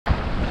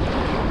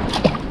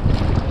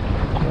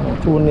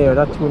too near,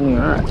 that too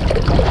near. Alright.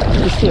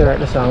 You stay right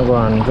there and go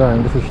and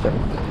join the fish them.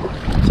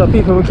 So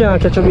people, we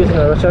can't catch a bait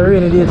now. It's a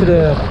rainy day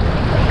today.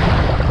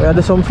 We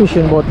had some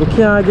fishing but we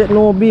can't get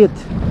no bait.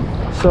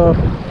 So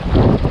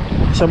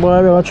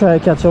boy, we're gonna try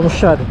to catch some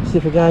shad. See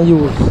if we can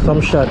use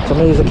some shad. So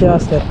I use a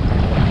cast net.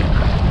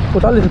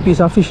 Put a little piece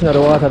of fish in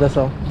the water there,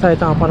 so tie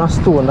it up on a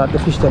stone that the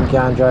fish them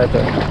can't dry it.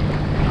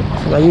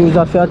 So I use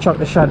that to attract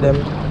the shad them.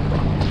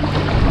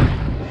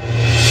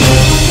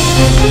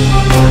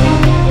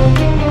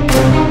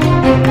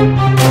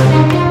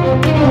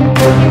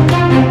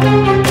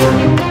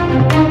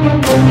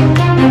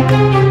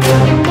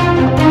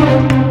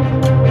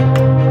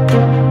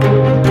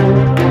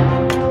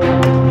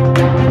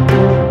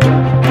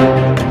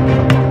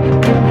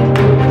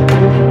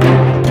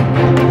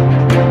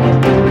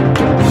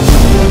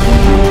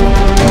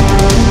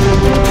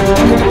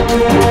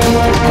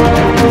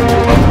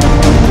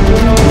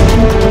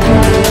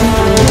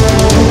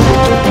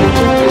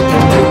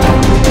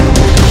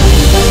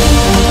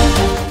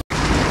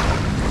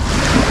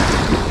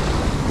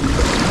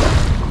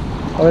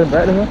 Oh, it's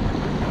bright here.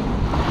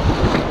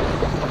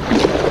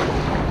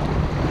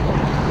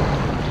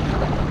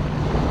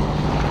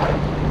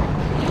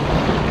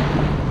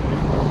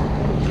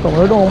 Come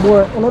on,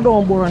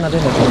 don't bore under the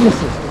net. Let me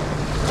see.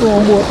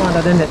 Don't bore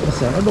under the net,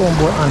 listen. Don't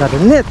bore under the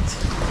net.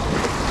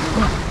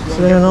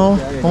 So you know,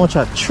 how much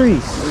are 3?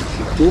 2,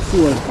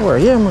 4. 4,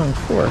 yeah man,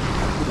 4.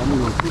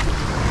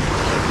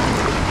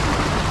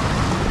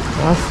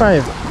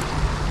 5.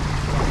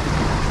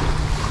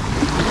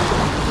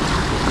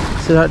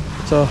 See that?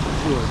 So,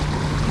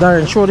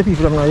 Darren, show the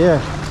people them now,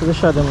 yeah. So they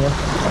shot them, yeah.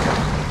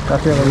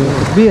 That's where we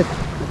bait.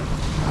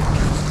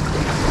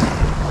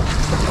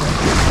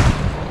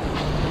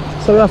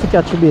 So we have to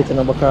catch a bait, you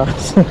know,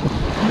 because you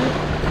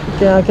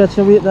can't catch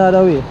a bait the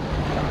other way. You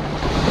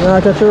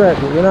can't catch a right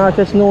bait. You can't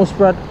catch no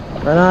sprat.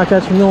 You can't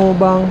catch no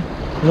bang,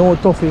 no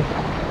toffee.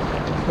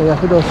 So you have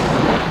to just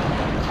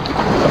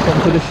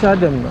come to the shot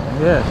them now,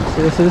 yeah.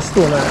 So this is the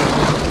stone right?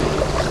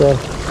 So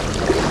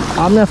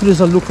I'm going to have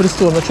to look for the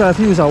stone. I'll try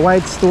to use a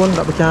white stone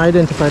that we can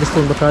identify the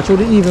stone because through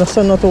the evening the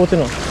sun not out, you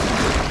know.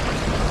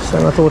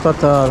 Sun not out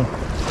at all.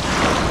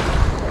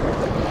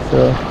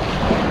 So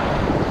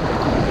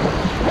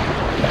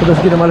we'll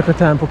just give them a little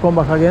time to come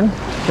back again,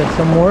 check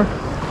some more. And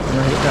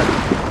I hit that.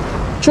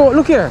 Throw,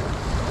 look here.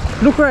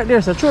 Look right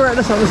there, sir. Throw right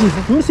there, sir.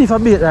 Let me see if I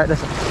bait right there,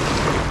 sir.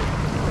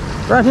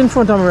 Right in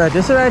front of me right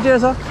there. See right here,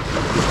 sir?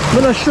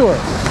 I'm not sure.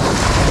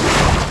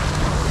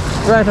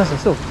 Right there, sir.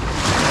 So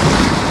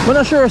I'm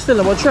not sure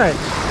still, but try it.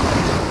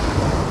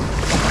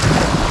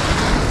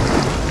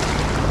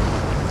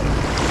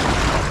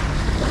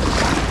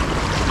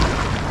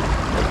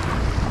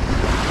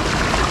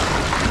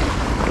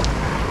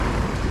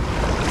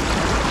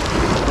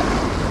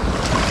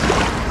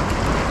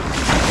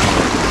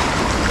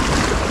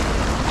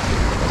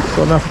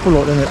 So I'm going to have to pull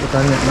out the net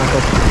because the net not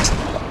up.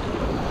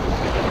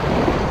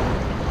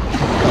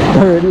 I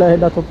red line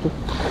that up too.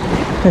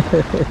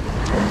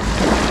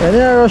 And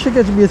yeah, she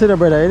gets baited there,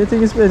 brother.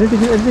 Anything is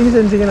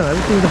anything, you know.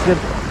 Everything just get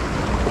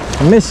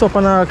messed up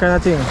and all kind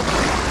of thing.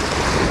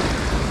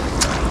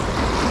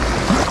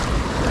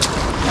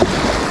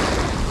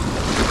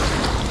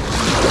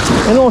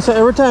 You know, so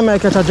every time I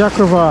catch a jack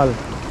crevalle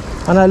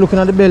and I looking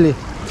at the belly,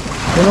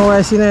 you know what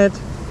I see in it?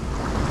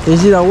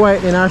 It's either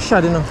white in or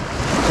shad, you know.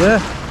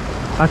 Yeah.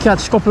 I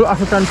catch a couple of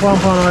African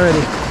pompon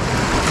already.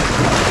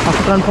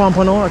 African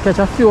pompon now, I catch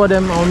a few of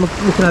them. I'm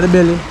looking at the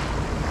belly.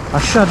 I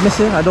shot me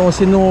see, I don't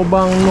see no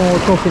bang, no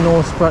toffee,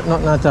 no sprat,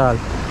 nothing at all.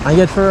 And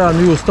yet for real, I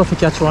use toffee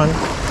catch one,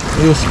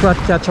 I use sprat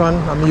catch one,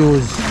 I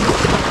use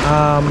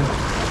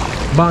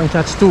bang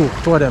catch two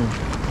of them.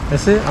 You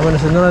see, I'm going to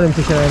say none of them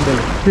fish in the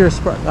belly. Pure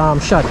sprat,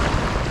 shad.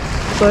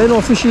 So you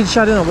know, fish eat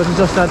shad, you know, but it's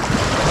just that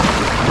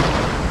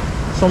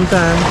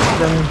sometimes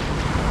them,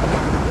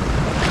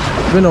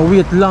 you know,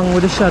 wait long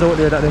with the shad out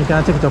there that they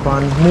can take it up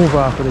and move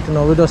off with it. You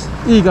know, we're just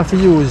eager to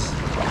use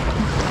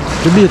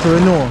the bait we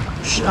know.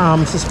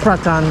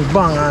 Sprat and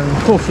bang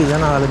and coffee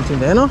and all them things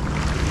there, you know.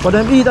 But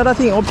them eat that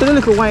thing up to the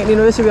little whitening, you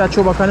know, you see we are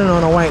throw back and you know,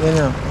 no whitening,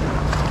 you know.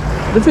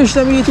 The fish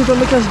them eat it when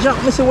we catch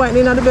jack, I see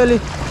whitening at the belly.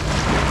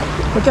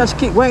 We catch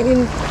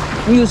whitening,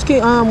 we use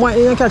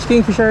whitening and catch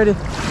kingfish already.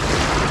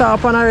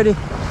 Top on already.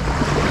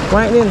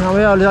 Whitening, and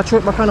we always throw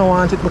it back and don't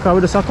want it because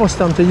we're just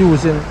accustomed to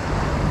using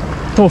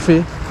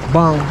toffee,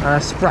 bang or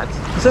sprat.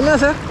 You see me I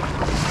say?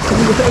 So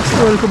we go to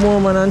explore a little more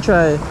man and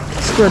try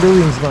spread the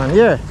wings man,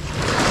 yeah.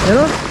 You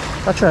know?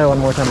 I'll try one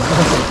more time.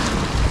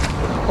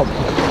 Up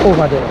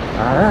over there.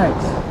 Alright.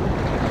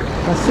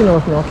 Let's see now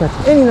if we don't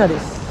catch any of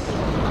this.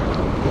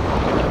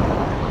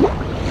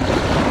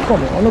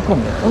 Come here, I'm not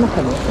coming. I don't want to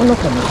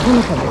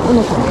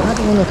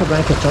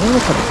catch on.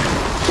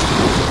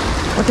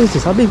 What is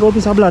this? A big old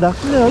piece of bladder?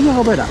 No,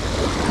 yeah, brother.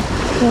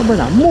 Yeah,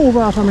 brother. Move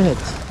off a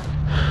minute.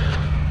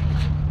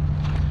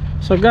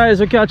 So guys,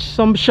 we catch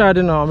some shad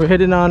now. We're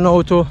heading on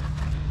now to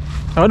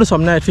I'll do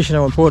some night fishing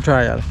on Port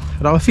Royal.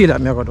 I don't feel like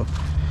I'm going to do.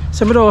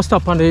 So I don't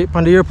stop on the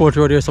airport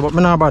road here, so, but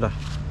I'm not bother.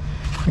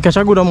 I catch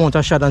a good amount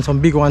of shad and some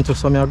big ones too,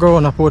 so I go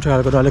on the Port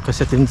Royal, go to a little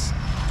settings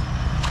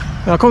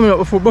I'm coming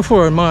up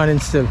before morning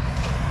still.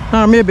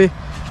 Maybe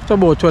to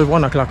about 12,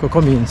 1 o'clock we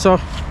come in. So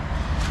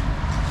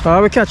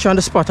we catch you on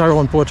the spot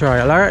around Port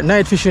Royal. Alright,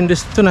 night fishing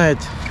this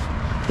tonight.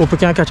 Hope we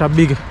can catch a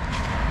big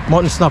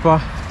mutton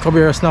snapper,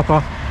 cobra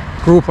snapper,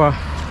 grouper,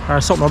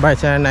 or something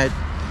bite at night.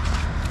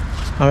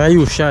 And I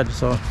use shad,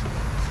 so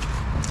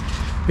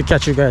we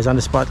catch you guys on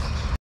the spot.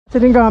 I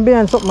think I'm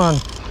behind something, man.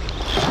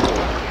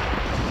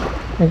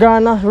 I'm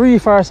going to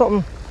reef or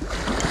something.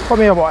 Come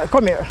here, boy,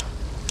 come here.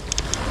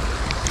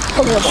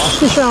 Come here, boy,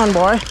 fish on,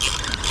 boy.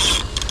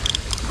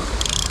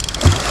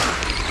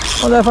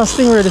 I wonder if I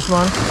stingray this,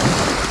 man.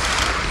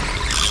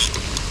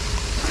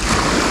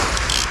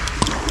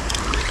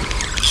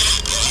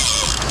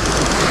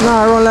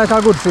 Nah, I run like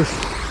a good fish.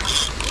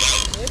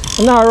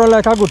 Nah, I run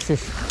like a good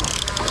fish.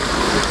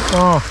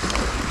 Oh.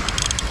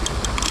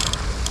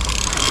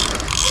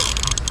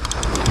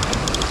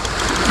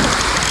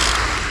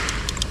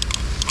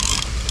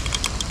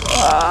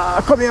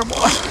 Come here,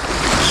 boy.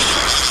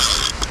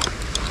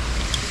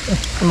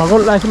 Come on, go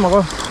like him,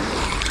 go.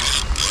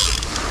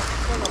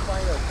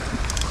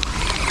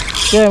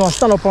 Yeah, man,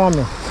 stand up on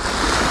me.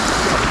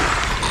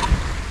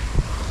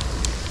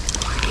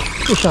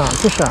 Fish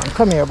on,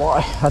 come here,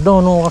 boy. I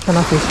don't know what kind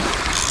of fish.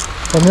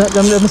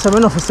 Let me say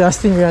enough to say a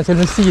stingray until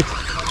we see it.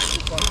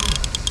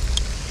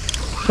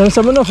 Let me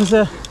say enough to say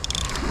a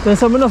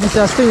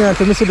stingray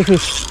until we see the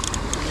fish.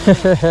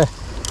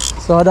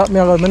 So that me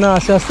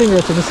not say a stingray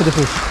until we see the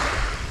fish.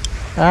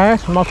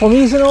 Alright, I'm come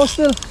easy now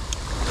still.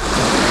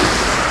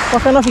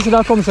 What kind of fish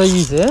that comes so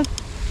easy, eh?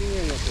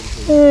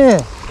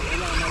 Yeah.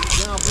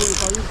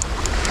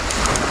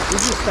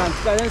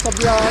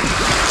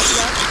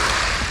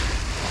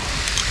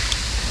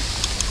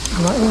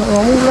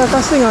 I'm moving like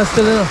a stinger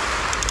still, you know.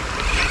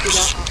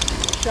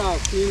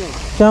 Shark, you know.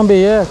 Can be,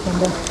 yeah, can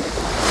be.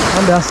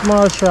 Can be a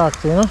small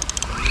shark, you know.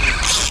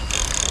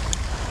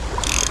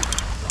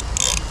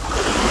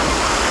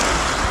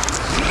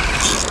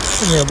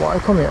 Come here, boy,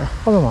 come here.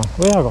 Come here, man.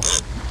 Where you go?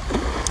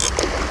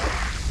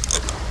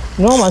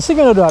 No, man, sing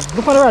with that.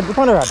 Look on the rod, look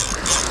on the rod.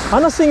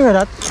 I'm not singing with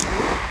that.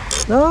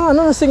 No, I'm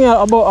not singing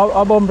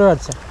above the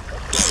rod, sir.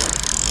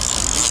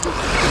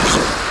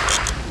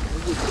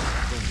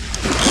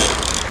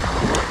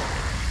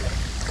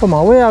 Come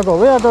on, where you go?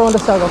 Where you go on the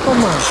saga?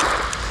 Come on.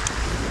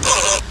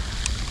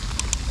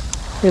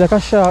 You're like a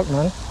shark,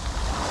 man.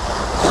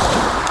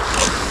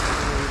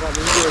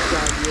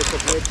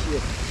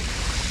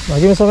 Now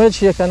give me some head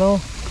shake, you know.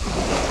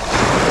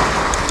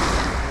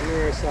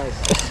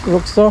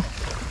 Looks so.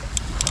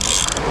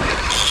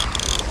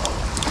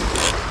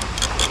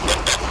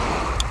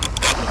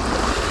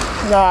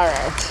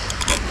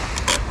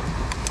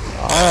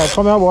 Alright,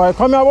 come here, boy.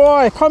 Come here,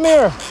 boy. Come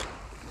here.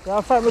 You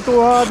don't fight me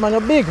too hard, man.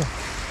 You're big.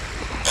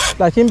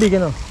 Like him big, you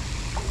know.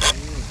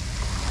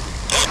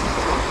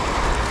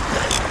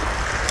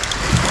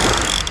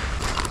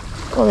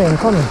 Come in,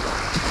 come in.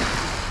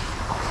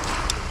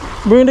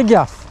 Bring the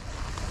gaff.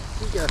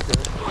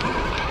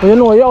 But you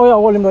know, you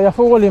hold him though. You have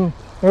to hold him.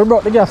 You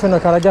brought the gaff in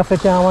because the gaff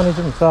can't manage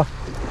him. So,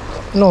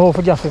 you know how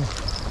to gaff him.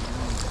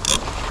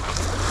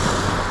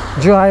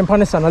 Dry him on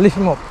the sand and lift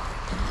him up.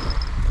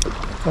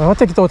 I'll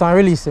take it out and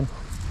release him.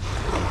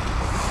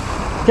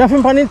 Gaff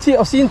him on the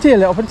tail,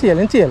 up in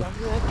tail.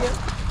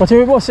 But if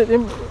we bust it, I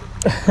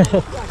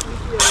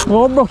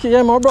broke it,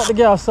 yeah, I broke the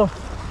gaff, so.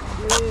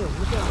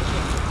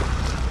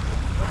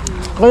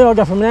 Oh, you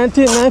gaff him, 9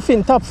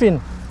 fin, top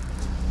fin.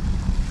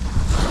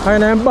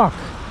 And then back.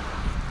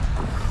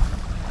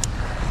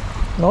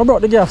 No, I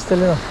brought the gaff still,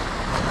 you know.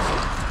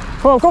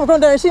 Come on,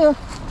 there, you see, you know.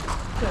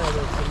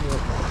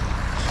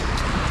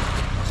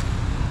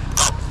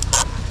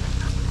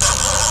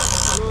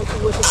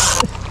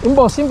 Him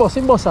boss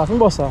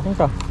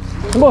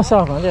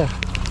off, man, yeah.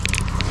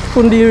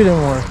 Couldn't deal with him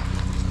more.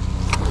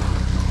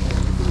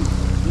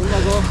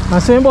 I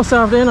say him boss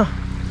off there, you know.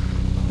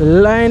 The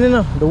line, you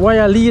know, the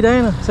wire lead there,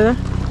 you know. See that?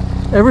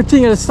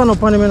 Everything will stand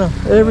up on him, you know.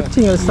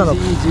 Everything will stand up.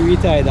 Easy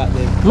retire that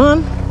then.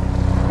 Man.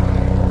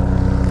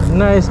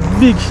 Nice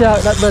big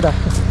shark, that brother.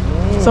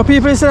 So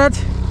people say that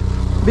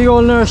big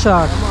old nurse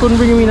shark. Couldn't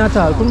bring him in at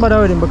all. Couldn't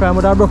bother with him because I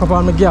would have broke up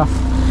on my gaff.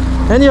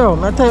 Anyhow,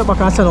 I'll tie it back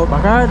and send out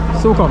back,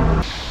 alright? So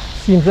come.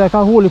 Seems like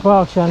a holy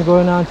action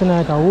going on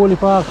tonight, a holy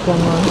action,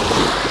 man.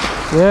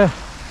 Yeah.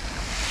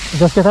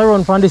 Just get a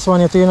run from this one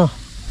here too, you know.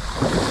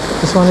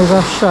 This one is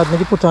a shad,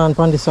 maybe put on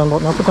this one,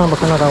 but I'll put on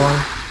back another one.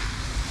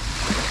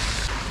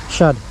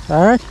 Shad,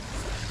 alright?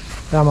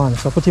 Yeah man,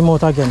 so put him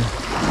out again.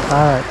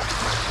 Alright.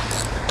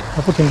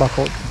 I'll put him back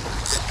out.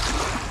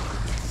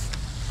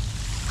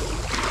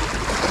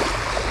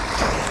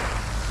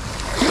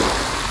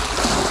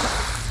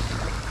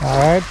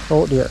 Alright,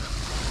 out there.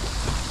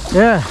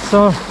 Yeah,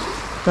 so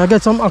I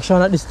get some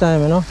action at this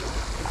time, you know.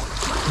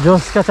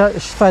 Just get a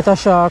fight a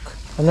shark,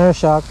 a nurse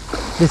shark.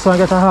 This one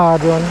get a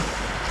hard one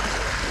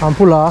and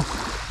pull off.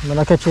 I'm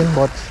gonna catch him,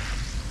 but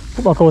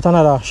put back out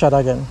another shot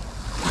again.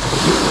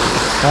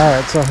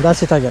 Alright, so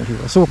that's it again,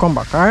 people. So we'll come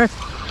back, alright?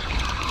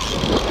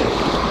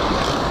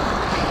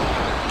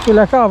 Feel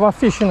like I have a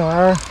fish, you know,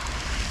 alright?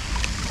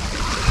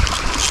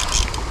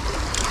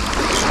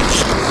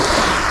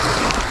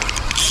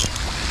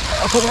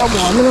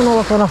 I don't know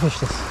what kind of fish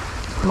this.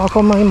 It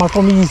might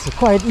come easy,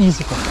 quite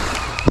easy.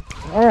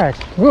 Alright,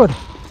 good.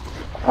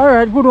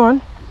 Alright, good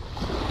one.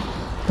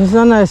 This is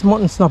a nice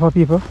mutton snapper,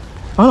 people.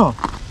 Oh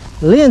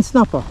no, lane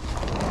snapper.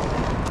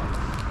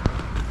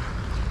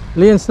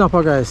 Lane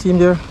snapper, guys. See him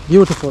there?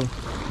 Beautiful.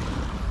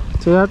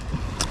 See that?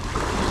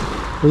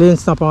 Lane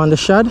snapper on the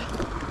shad.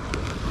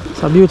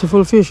 It's a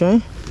beautiful fish, eh?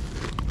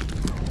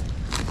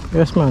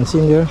 Yes, man. See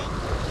him there?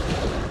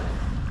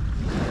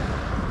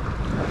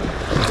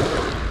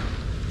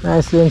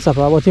 Nice lane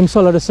snapper. But him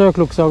solid the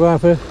circle look, so I'm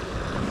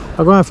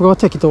going to go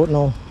take it out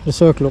now. The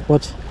circle look,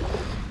 but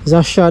it's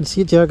a shad.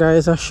 See it here,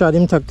 guys. A shad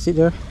him take it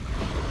there.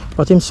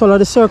 But him solid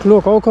the circle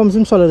look. How comes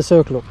him solid the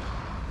circle look?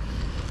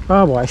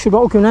 Oh boy, I should be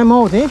hooking them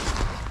out, eh?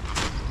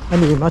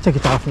 Anyway, I'll take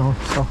it off now.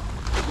 So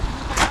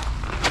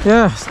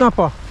yeah,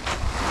 snapper.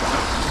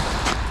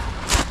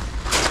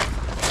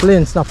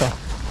 Plain snapper.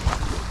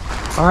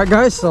 Alright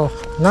guys, so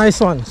nice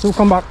one. So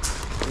come back.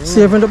 Yeah.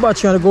 Saving the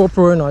battery on the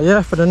GoPro, you know,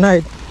 yeah, for the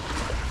night.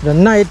 The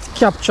night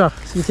capture.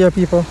 See it here,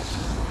 people.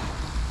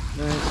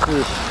 Nice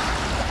fish.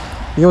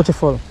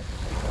 Beautiful.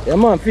 Yeah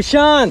man, fish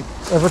on.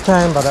 Every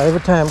time, brother,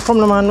 every time.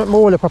 Come on, man, make me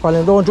hold it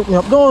properly. Don't juke me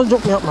up. Don't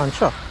juke me up, man.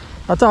 Sure.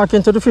 I'm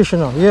talking to the fish, you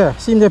know. Yeah,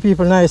 see there,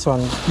 people. Nice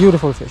one.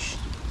 Beautiful fish.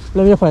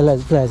 Let me apply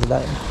pliers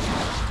that.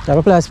 You have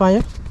a pliers for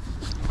you?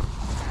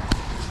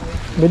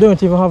 We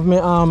don't even have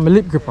my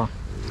lip gripper.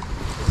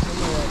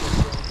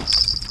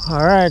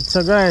 Alright,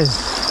 so guys,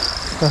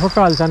 if we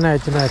call it a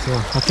night tonight, you know,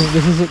 I think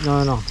this is it now,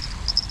 you know.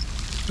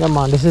 Yeah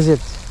man, this is it.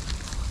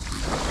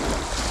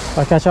 If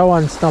I catch a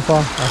one snapper,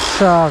 a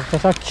shark,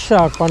 catch a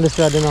shark on this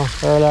rod, you know,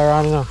 earlier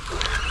on, you know.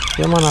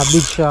 Yeah man, a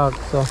big shark,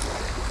 so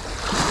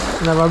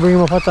never bring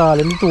him up at all,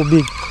 he's too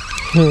big.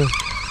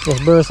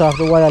 Just burst off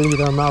the wire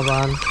leader on my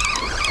van.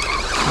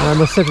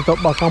 And I set it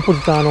up back and put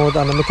it on out,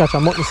 and then I catch a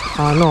mutton,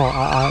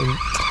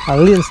 a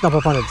lane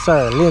snapper on it,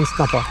 sorry, lane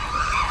snapper.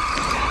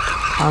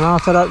 And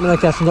after that, I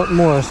catch nothing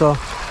more, so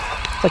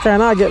I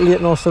kind of get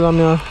late now, so I'm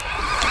going to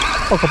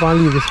hook up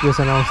and leave this place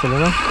now, still, you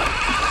know.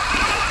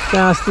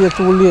 Can't stay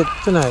too late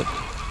tonight.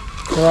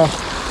 I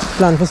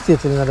plan to stay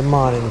till in the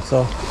morning,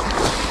 so.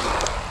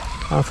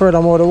 And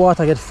furthermore, the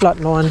water get flat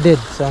now and dead,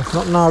 so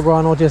nothing now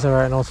going out here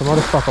right now, so I'm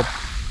going to pack up.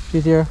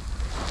 See here?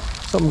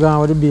 Something going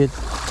with the bait.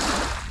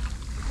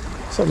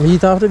 Something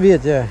heat off the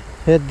bait, yeah.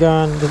 Head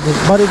gone, the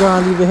body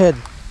gone, leave the head.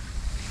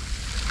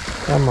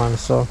 Yeah man,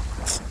 so.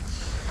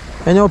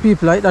 And you know,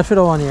 people like that for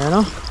the one here, you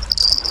know.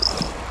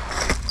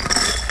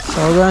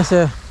 So we're going to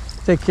say,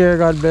 take care,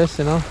 God bless,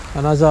 you know.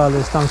 And as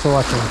always, thanks for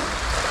watching.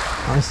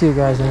 I'll see you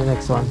guys in the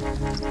next one.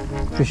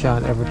 Fish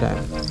on every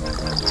time.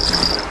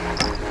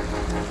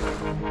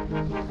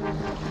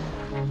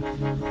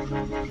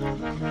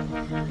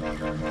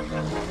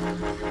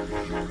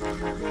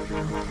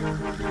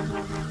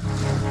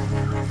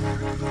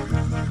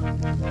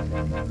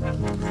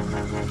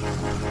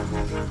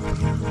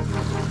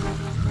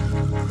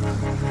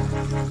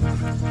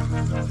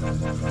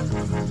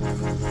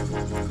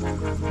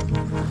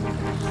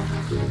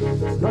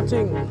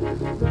 Nothing.